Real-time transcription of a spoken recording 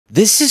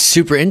This is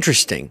super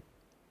interesting.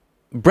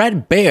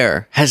 Bret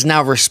Baier has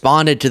now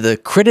responded to the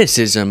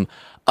criticism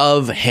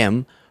of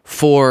him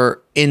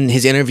for, in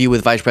his interview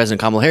with Vice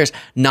President Kamala Harris,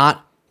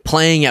 not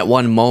playing at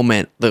one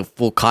moment the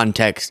full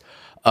context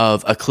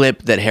of a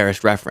clip that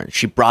Harris referenced.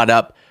 She brought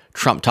up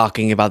Trump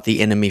talking about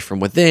the enemy from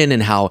within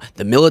and how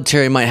the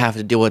military might have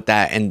to deal with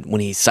that. And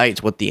when he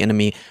cites what the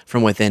enemy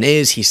from within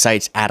is, he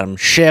cites Adam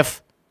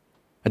Schiff,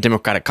 a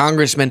Democratic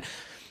congressman,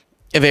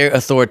 a very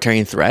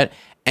authoritarian threat.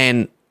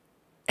 And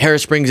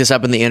Harris brings this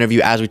up in the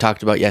interview, as we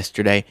talked about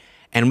yesterday.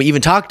 And we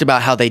even talked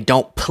about how they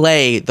don't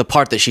play the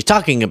part that she's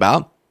talking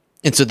about.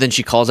 And so then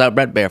she calls out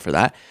Bret Baier for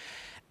that.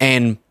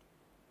 And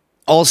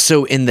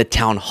also in the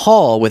town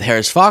hall with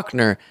Harris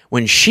Faulkner,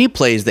 when she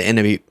plays the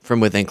enemy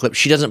from within clip,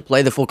 she doesn't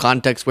play the full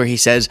context where he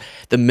says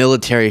the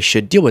military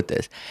should deal with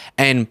this.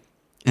 And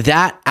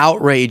that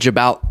outrage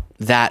about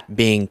that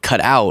being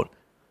cut out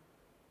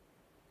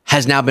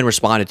has now been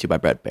responded to by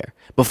Bret Baier.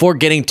 Before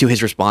getting to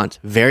his response,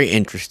 very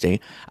interesting,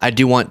 I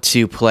do want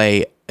to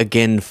play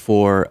again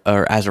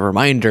as a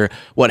reminder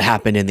what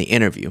happened in the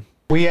interview.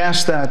 We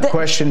asked that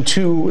question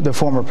to the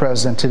former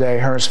president today.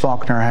 Harris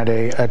Faulkner had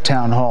a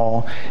town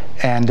hall,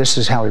 and this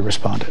is how he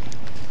responded.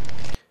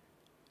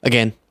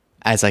 Again,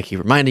 as I keep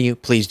reminding you,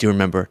 please do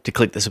remember to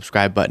click the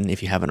subscribe button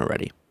if you haven't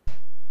already.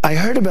 I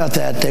heard about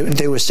that.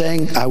 They were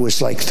saying I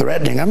was like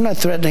threatening. I'm not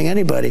threatening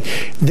anybody.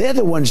 They're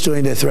the ones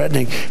doing the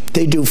threatening.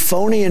 They do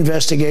phony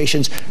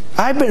investigations.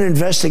 I've been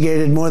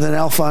investigated more than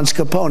Alphonse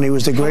Capone. He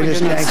was the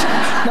greatest gangster.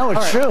 No,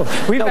 it's true.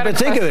 No, but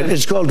think of it.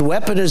 It's called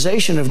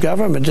weaponization of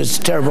government. It's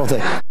a terrible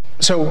thing.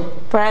 So,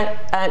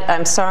 Bret,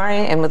 I'm sorry,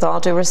 and with all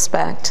due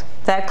respect,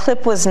 that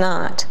clip was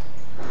not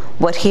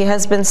what he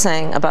has been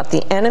saying about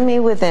the enemy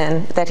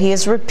within that he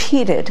has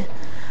repeated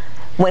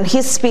when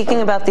he's speaking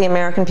about the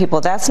American people.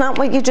 That's not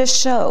what you just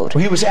showed.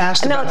 Well, he was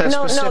asked about that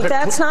specific... No,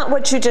 that's not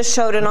what you just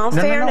showed. In all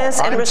fairness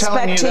and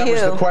respect to you,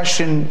 that was the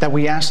question that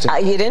we asked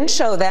him. You didn't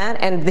show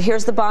that, and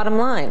here's the bottom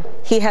line.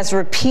 He has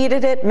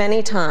repeated it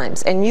many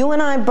times, and you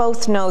and I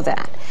both know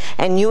that.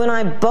 And you and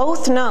I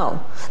both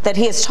know that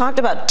he has talked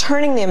about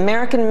turning the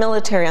American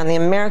military on the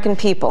American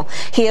people.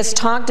 He has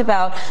talked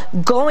about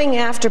going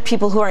after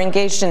people who are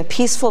engaged in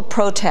peaceful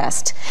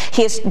protest.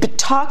 He has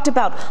talked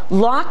about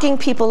locking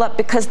people up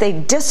because they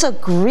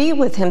disagree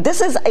with him. This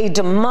is a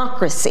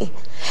democracy.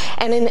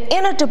 And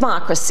in a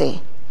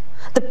democracy,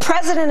 the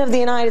President of the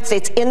United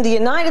States, in the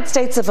United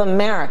States of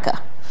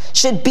America,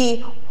 should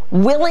be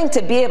willing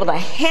to be able to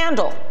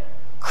handle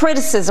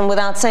criticism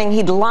without saying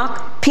he'd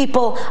lock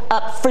people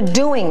up for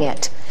doing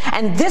it.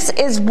 And this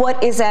is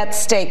what is at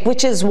stake,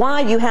 which is why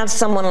you have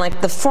someone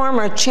like the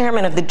former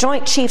chairman of the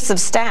Joint Chiefs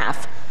of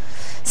Staff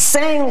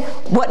saying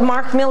what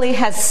Mark Milley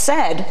has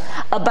said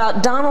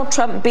about Donald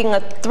Trump being a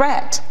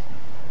threat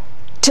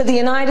to the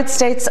United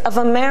States of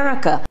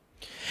America.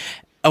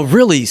 A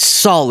really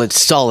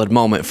solid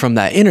moment from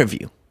that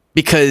interview,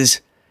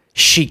 because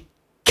she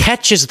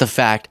catches the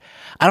fact,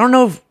 I don't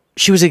know if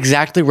she was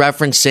exactly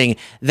referencing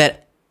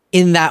that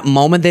in that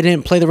moment they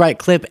didn't play the right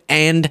clip,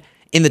 and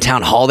in the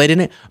town hall they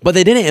didn't, but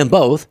they did it in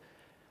both.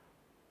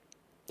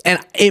 And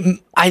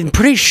I'm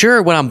pretty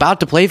sure what I'm about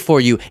to play for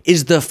you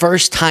is the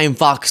first time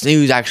Fox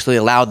News actually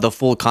allowed the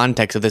full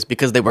context of this,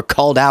 because they were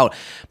called out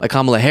by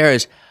Kamala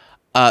Harris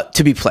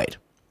to be played,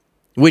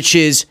 which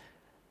is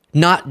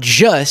not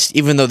just,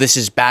 even though this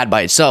is bad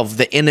by itself,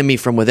 the enemy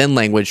from within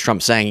language,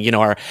 Trump saying, you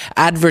know, our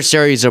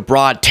adversaries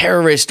abroad,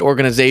 terrorist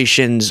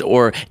organizations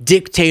or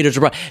dictators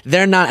abroad,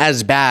 they're not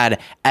as bad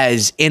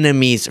as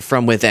enemies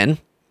from within.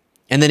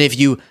 And then if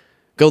you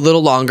go a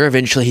little longer,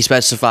 eventually he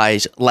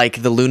specifies,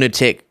 like the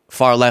lunatic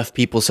far left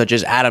people such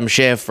as Adam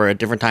Schiff, or at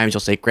different times he'll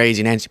say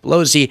crazy Nancy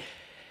Pelosi.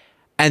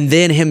 And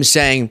then him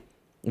saying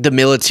the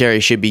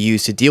military should be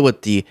used to deal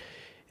with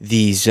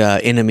these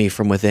enemy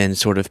from within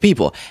sort of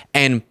people.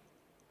 And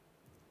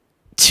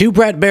to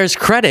Bret Baier's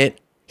credit,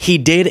 he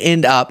did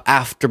end up,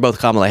 after both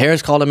Kamala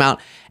Harris called him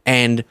out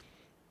and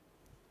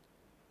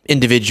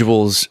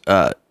individuals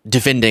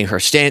defending her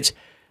stance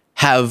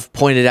have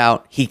pointed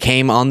out, he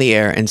came on the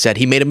air and said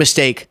he made a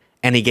mistake,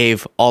 and he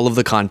gave all of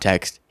the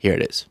context. Here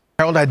it is.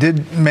 Harold, I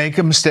did make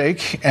a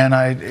mistake, and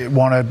I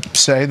want to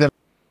say that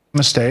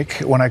mistake.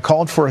 When I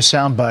called for a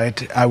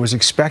soundbite, I was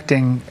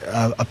expecting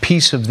a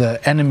piece of the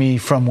enemy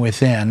from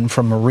within,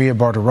 from Maria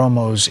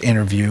Bartiromo's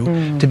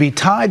interview, to be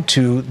tied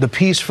to the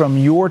piece from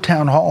your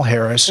town hall,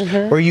 Harris,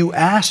 where you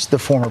asked the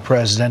former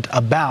president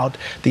about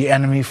the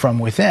enemy from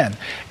within.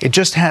 It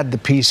just had the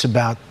piece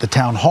about the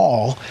town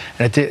hall,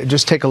 and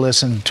just take a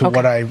listen to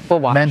what I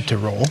meant to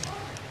roll.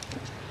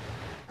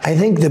 I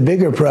think the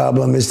bigger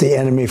problem is the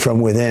enemy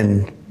from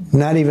within,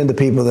 not even the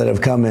people that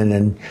have come in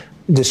and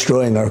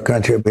destroying our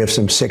country. We have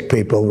some sick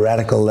people,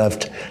 radical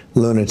left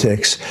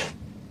lunatics,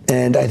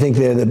 and I think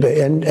they're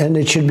and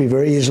it should be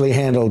very easily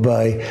handled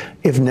by,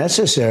 if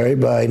necessary,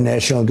 by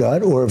National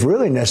Guard, or if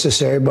really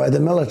necessary, by the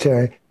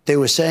military. They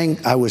were saying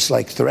I was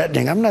like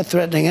threatening. I'm not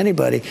threatening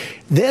anybody.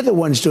 They're the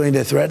ones doing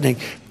the threatening.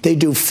 They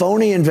do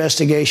phony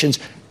investigations.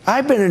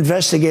 I've been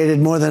investigated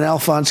more than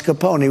Alphonse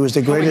Capone. He was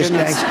the greatest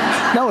gangster.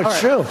 No, it's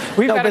true.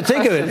 No, but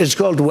think of it. It's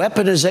called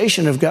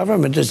weaponization of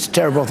government. It's a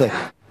terrible thing.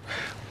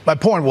 My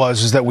point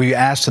is that we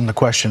asked him the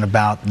question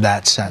about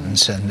that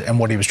sentence and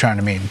what he was trying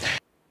to mean.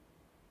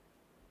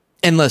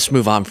 And let's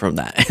move on from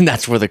that. And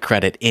that's where the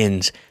credit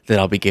ends that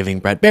I'll be giving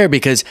Bret Baier,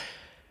 because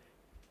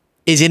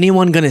is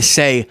anyone going to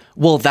say,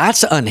 well,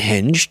 that's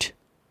unhinged?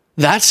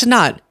 That's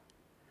not,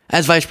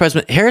 as Vice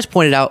President Harris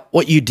pointed out,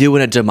 what you do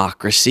in a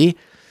democracy.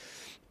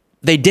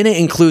 They didn't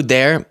include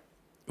there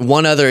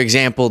one other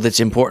example that's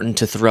important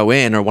to throw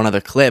in, or one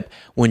other clip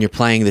when you're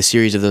playing the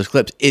series of those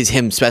clips, is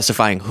him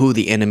specifying who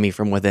the enemy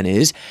from within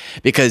is,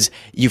 because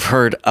you've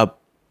heard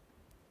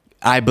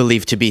I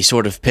believe to be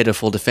sort of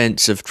pitiful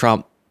defense of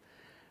Trump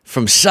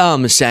from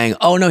some saying,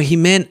 oh no, he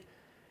meant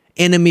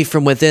enemy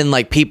from within,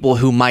 like people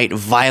who might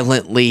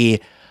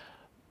violently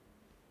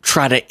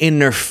try to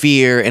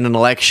interfere in an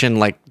election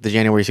like the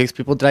January 6th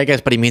people did, I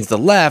guess, but he means the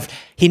left.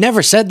 He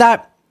never said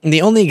that. And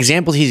the only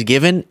example he's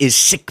given is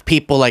sick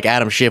people like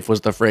Adam Schiff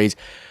was the phrase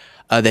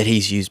that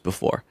he's used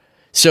before.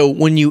 So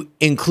when you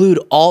include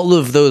all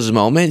of those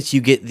moments,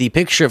 you get the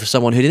picture of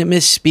someone who didn't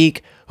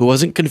misspeak, who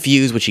wasn't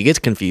confused, which he gets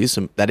confused.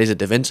 That is a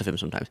defense of him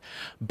sometimes,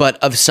 but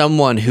of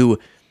someone who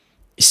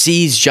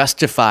sees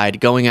justified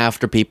going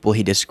after people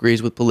he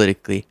disagrees with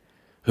politically,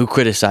 who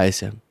criticize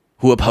him,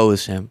 who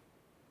oppose him,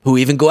 who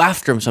even go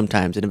after him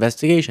sometimes in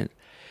investigations,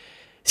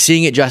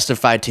 seeing it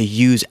justified to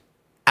use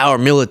our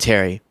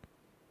military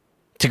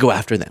to go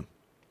after them.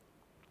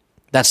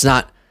 That's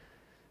not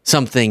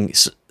something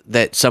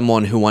that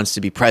someone who wants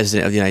to be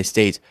president of the United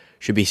States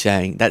should be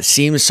saying. That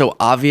seems so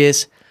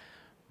obvious,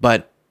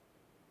 but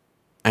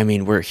I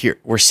mean,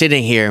 we're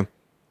sitting here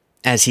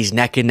as he's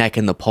neck and neck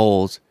in the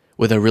polls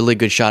with a really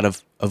good shot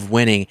of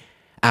winning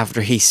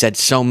after he said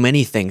so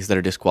many things that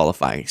are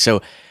disqualifying.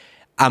 So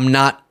I'm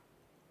not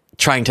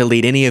trying to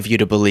lead any of you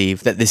to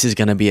believe that this is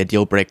going to be a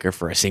deal breaker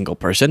for a single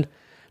person,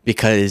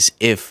 because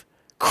if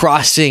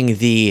crossing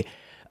the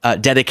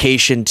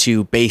dedication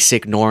to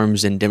basic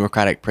norms and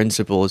democratic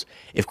principles,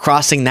 if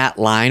crossing that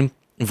line,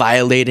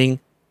 violating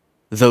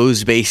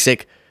those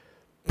basic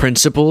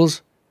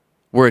principles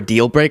were a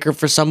deal breaker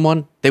for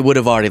someone, they would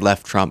have already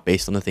left Trump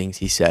based on the things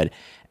he said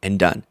and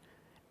done.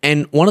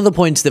 And one of the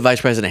points that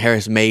Vice President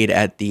Harris made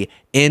at the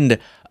end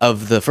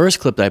of the first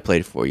clip that I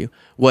played for you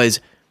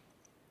was,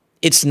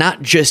 it's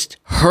not just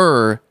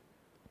her,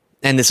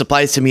 and this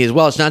applies to me as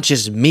well, it's not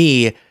just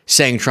me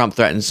saying Trump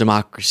threatens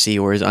democracy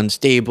or is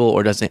unstable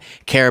or doesn't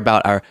care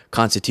about our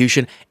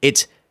Constitution.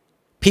 It's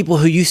people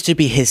who used to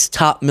be his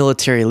top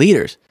military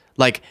leaders,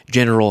 like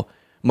General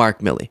Mark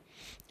Milley.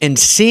 And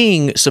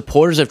seeing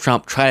supporters of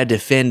Trump try to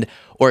defend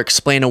or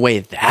explain away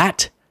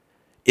that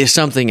is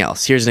something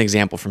else. Here's an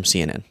example from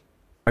CNN.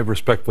 I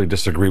respectfully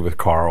disagree with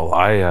Carl.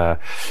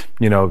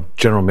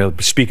 General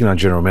Milley, speaking on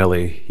General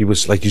Milley, he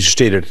was, like you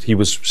stated, he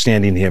was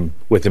standing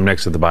with him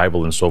next to the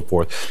Bible and so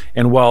forth.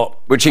 And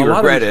which he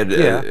regretted.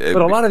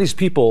 But a lot of these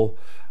people,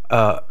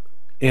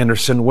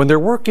 Anderson, when they're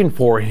working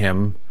for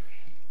him,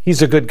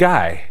 he's a good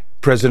guy.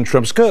 President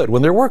Trump's good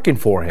when they're working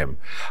for him.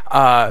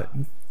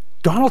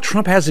 Donald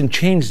Trump hasn't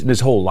changed in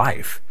his whole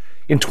life.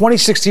 In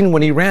 2016,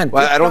 when he ran...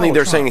 Well, I don't think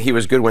they're saying he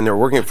was good when they were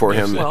working for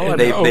him. Well,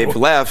 they've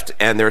left,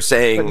 and they're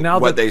saying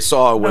what they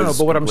saw was... No,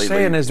 but what I'm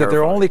saying is that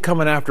they're only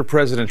coming after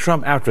President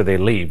Trump after they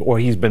leave,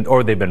 or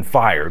they've been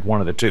fired,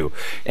 one of the two.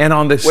 And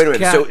on this... Wait a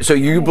minute, so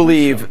you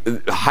believe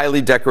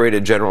highly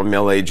decorated General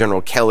Milley,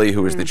 General Kelly,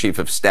 who was the chief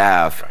of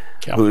staff,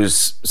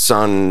 whose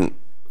son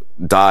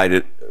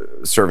died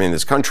serving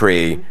this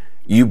country,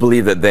 you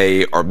believe that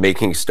they are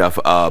making stuff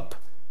up?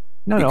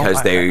 I'm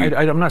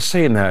not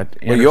saying that,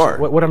 Anderson. Well, you are.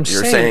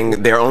 You're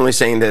saying they're only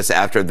saying this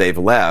after they've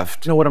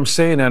left. No, what I'm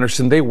saying,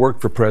 Anderson, they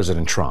worked for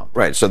President Trump.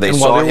 Right, so they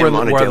saw him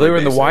on a daily basis. While they were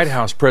in the White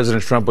House,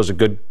 President Trump was a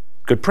good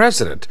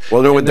president.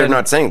 Well, no, they're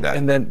not saying that.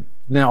 And then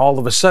now all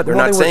of a sudden...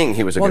 They're not saying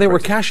he was a good president. Well, they were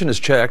cashing his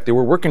check. They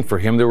were working for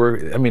him.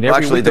 Every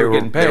week they were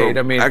getting paid.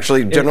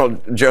 General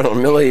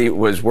Milley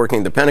was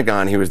working the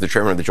Pentagon. He was the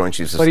chairman of the Joint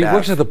Chiefs of Staff. But he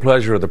works at the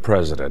pleasure of the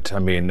president. I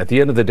mean, at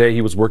the end of the day,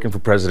 he was working for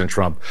President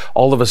Trump.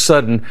 All of a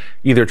sudden,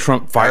 either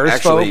Trump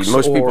fires folks,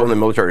 most people in the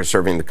military are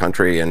serving the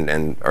country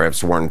and are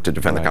sworn to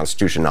defend the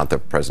Constitution, not the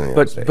president of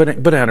the United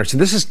States. But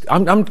Anderson,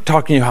 I'm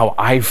talking to you how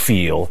I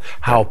feel,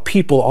 how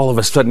people all of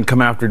a sudden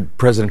come after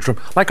President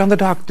Trump, like on the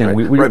dock.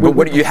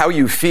 But how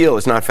you feel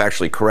is not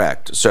factually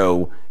correct.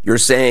 So you're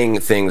saying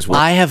things...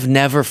 I have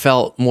never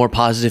felt more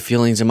positive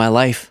feelings in my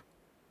life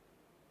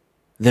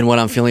than what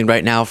I'm feeling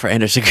right now for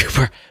Anderson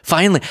Cooper.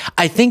 Finally,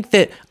 I think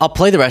that I'll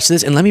play the rest of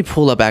this, and let me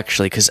pull up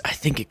actually, because I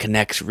think it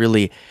connects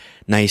really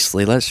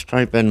nicely. Let's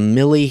type in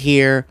Milley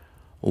here,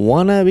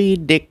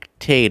 wannabe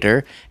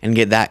dictator, and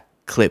get that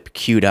clip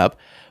queued up.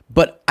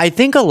 But I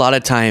think a lot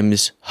of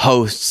times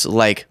hosts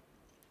like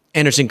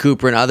Anderson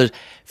Cooper and others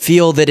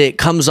feel that it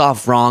comes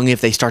off wrong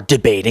if they start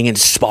debating and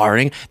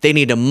sparring. They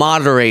need to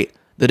moderate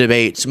the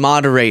debates,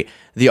 moderate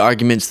the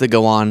arguments that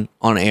go on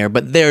air,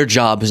 but their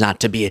job is not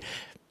to be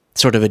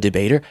sort of a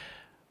debater.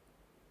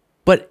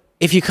 But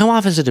if you come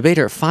off as a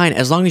debater, fine,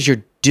 as long as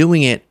you're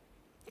doing it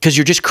because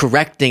you're just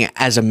correcting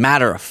as a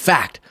matter of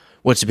fact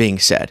what's being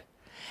said.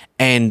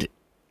 And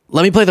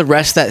let me play the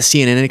rest of that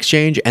CNN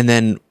exchange, and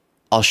then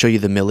I'll show you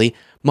the Milley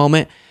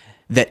moment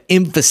that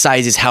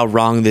emphasizes how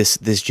wrong this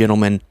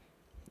gentleman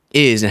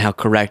is and how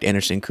correct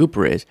Anderson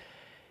Cooper is.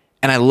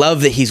 And I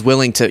love that he's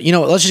willing to,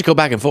 let's just go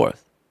back and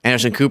forth.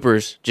 Anderson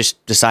Cooper's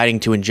just deciding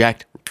to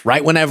inject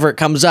right whenever it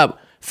comes up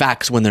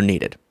facts when they're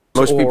needed.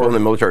 Most people in the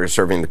military are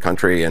serving the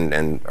country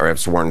and are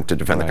sworn to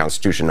defend the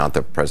Constitution, not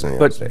the president of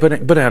the United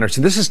States. But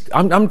Anderson,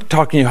 I'm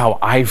talking how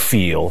I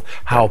feel,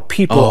 how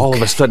people all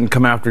of a sudden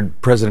come after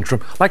President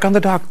Trump, like on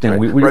the dock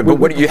thing.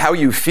 But how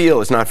you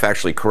feel is not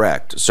factually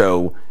correct.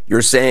 So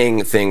you're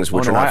saying things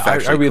which are not factually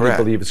correct. I really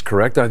believe it's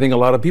correct. I think a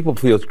lot of people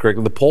feel it's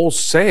correct. The polls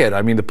say it.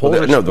 I mean, the polls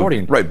are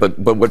supporting. Right, but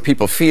what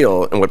people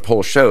feel and what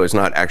polls show is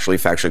not actually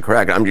factually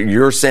correct.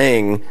 You're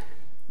saying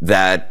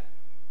that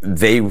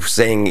they were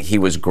saying he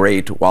was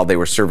great while they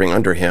were serving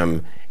under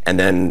him, and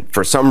then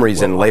for some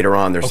reason later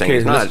on they're saying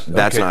he's not.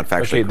 That's not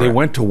factually correct. They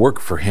went to work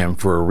for him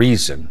for a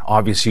reason.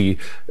 Obviously,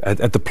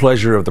 at the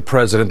pleasure of the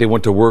president, they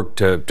went to work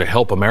to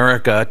help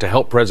America, to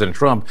help President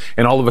Trump,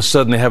 and all of a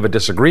sudden they have a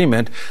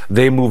disagreement.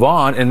 They move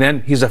on, and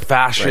then he's a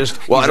fascist.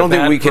 Right. Well, I don't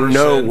think we can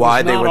know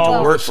why they went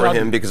to work for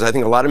him, because I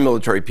think a lot of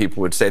military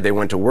people would say they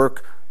went to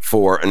work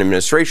for an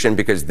administration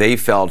because they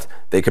felt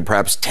they could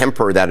perhaps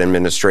temper that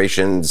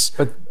administration's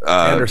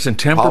Anderson,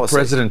 temper policy.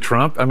 President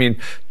Trump? I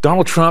mean,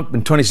 Donald Trump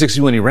in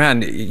 2016 when he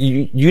ran,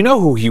 you know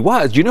who he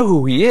was. You know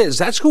who he is.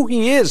 That's who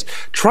he is.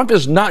 Trump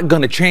is not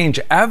going to change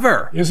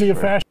ever. Is he a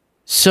fascist?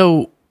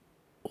 So,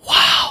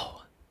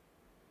 wow.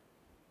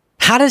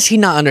 How does he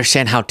not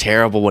understand how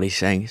terrible what he's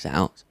saying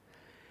sounds?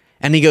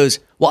 And he goes,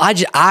 well,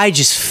 I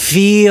just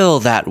feel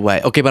that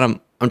way. Okay, but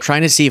I'm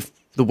trying to see if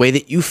the way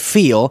that you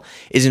feel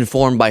is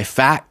informed by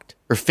fact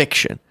or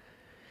fiction.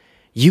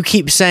 You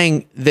keep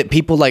saying that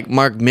people like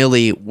Mark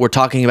Milley were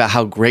talking about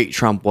how great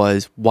Trump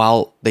was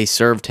while they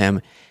served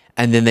him,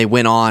 and then they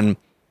went on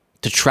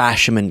to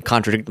trash him and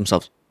contradict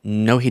themselves.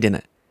 No, he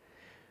didn't.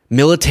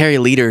 Military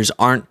leaders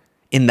aren't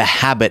in the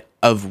habit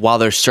of, while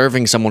they're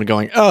serving someone,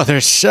 going, oh,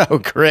 they're so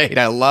great.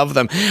 I love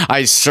them.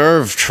 I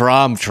serve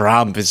Trump.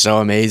 Trump is so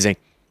amazing.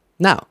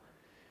 No,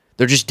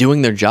 they're just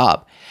doing their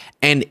job.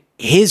 And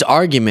his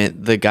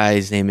argument, the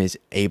guy's name is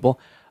Abel,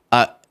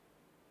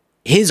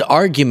 his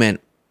argument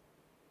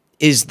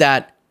is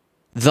that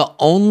the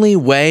only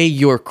way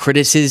your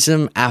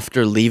criticism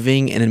after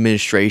leaving an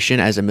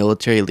administration as a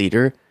military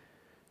leader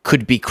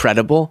could be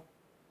credible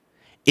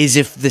is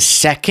if the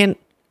second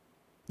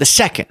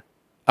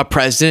a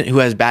president who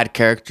has bad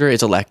character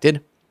is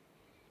elected,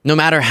 no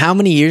matter how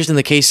many years, in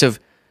the case of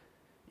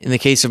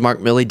Mark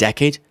Milley,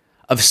 decades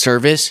of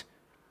service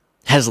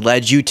has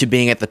led you to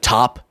being at the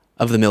top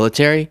of the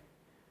military,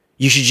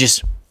 you should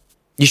just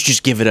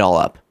give it all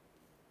up.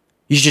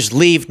 You should just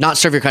leave, not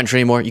serve your country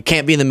anymore. You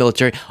can't be in the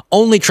military.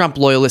 Only Trump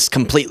loyalists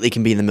completely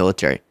can be in the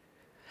military.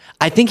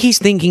 I think he's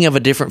thinking of a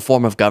different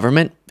form of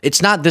government.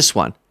 It's not this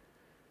one.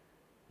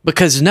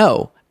 Because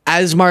no,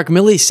 as Mark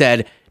Milley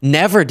said,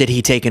 never did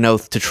he take an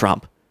oath to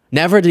Trump.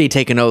 Never did he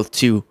take an oath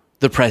to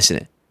the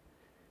president.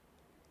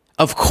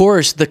 Of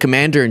course, the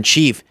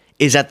commander-in-chief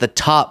is at the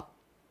top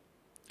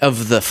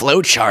of the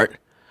flow chart,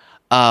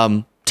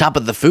 top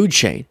of the food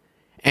chain.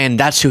 And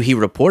that's who he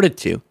reported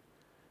to.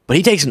 But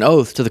he takes an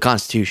oath to the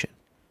Constitution.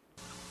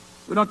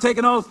 We don't take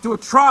an oath to a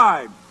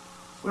tribe.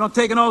 We don't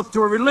take an oath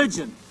to a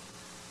religion.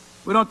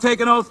 We don't take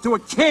an oath to a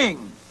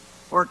king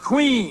or a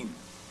queen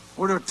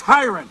or to a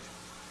tyrant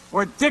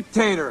or a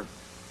dictator.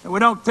 And we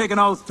don't take an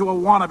oath to a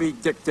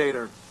wannabe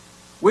dictator.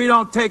 We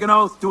don't take an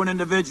oath to an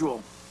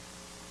individual.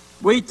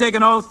 We take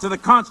an oath to the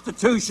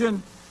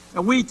Constitution,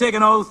 and we take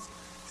an oath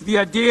to the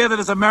idea that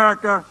it's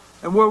America,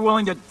 and we're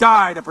willing to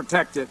die to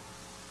protect it.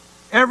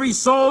 Every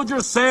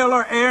soldier,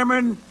 sailor,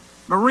 airman,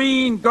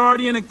 Marine,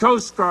 Guardian, and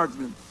Coast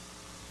Guardsman,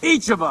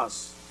 each of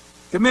us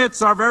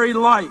commits our very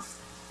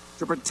life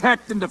to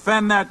protect and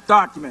defend that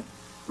document,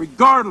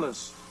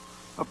 regardless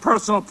of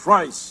personal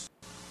price.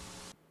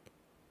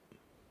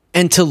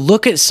 And to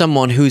look at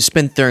someone who's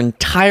spent their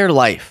entire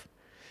life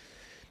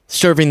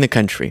serving the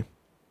country,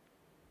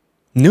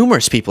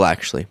 numerous people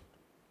actually,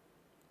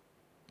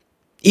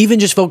 even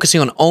just focusing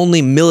on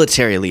only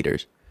military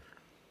leaders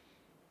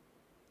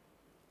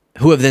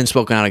who have then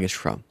spoken out against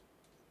Trump,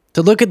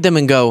 to look at them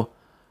and go,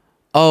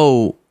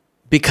 oh,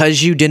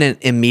 because you didn't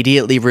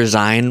immediately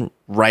resign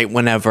right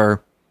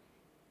whenever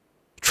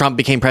Trump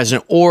became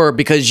president, or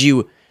because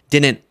you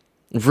didn't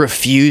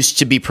refuse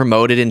to be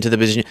promoted into the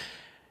position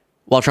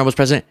while Trump was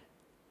president,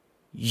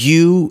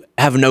 you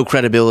have no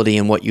credibility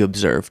in what you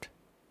observed.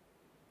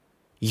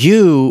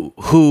 You,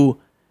 who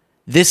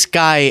this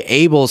guy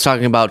Abel's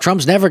talking about,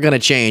 Trump's never going to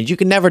change. You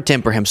can never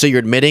temper him. So you're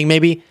admitting,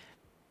 maybe,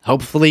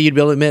 hopefully you'd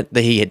be able to admit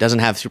that he doesn't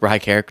have super high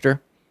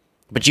character,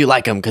 but you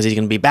like him because he's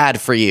going to be bad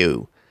for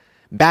you.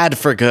 Bad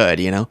for good,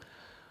 you know?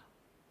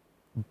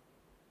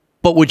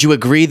 But would you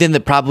agree then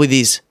that probably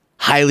these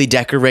highly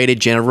decorated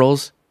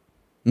generals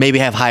maybe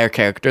have higher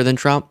character than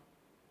Trump?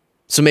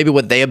 So maybe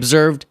what they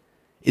observed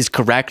is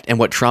correct and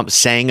what Trump's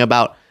saying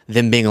about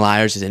them being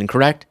liars is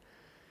incorrect?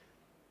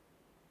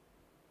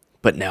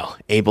 But no,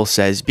 Abel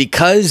says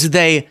because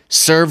they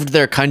served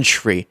their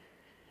country,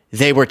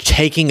 they were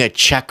taking a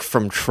check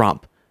from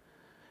Trump.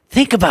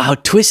 Think about how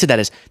twisted that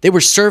is.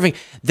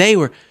 They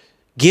were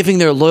giving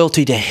their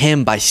loyalty to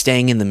him by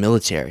staying in the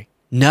military.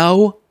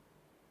 No.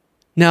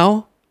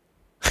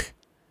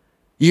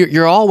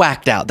 You're all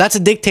whacked out. That's a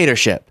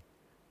dictatorship.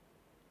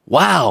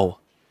 Wow.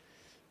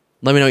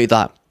 Let me know what you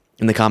thought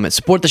in the comments.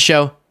 Support the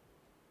show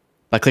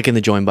by clicking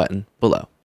the join button below.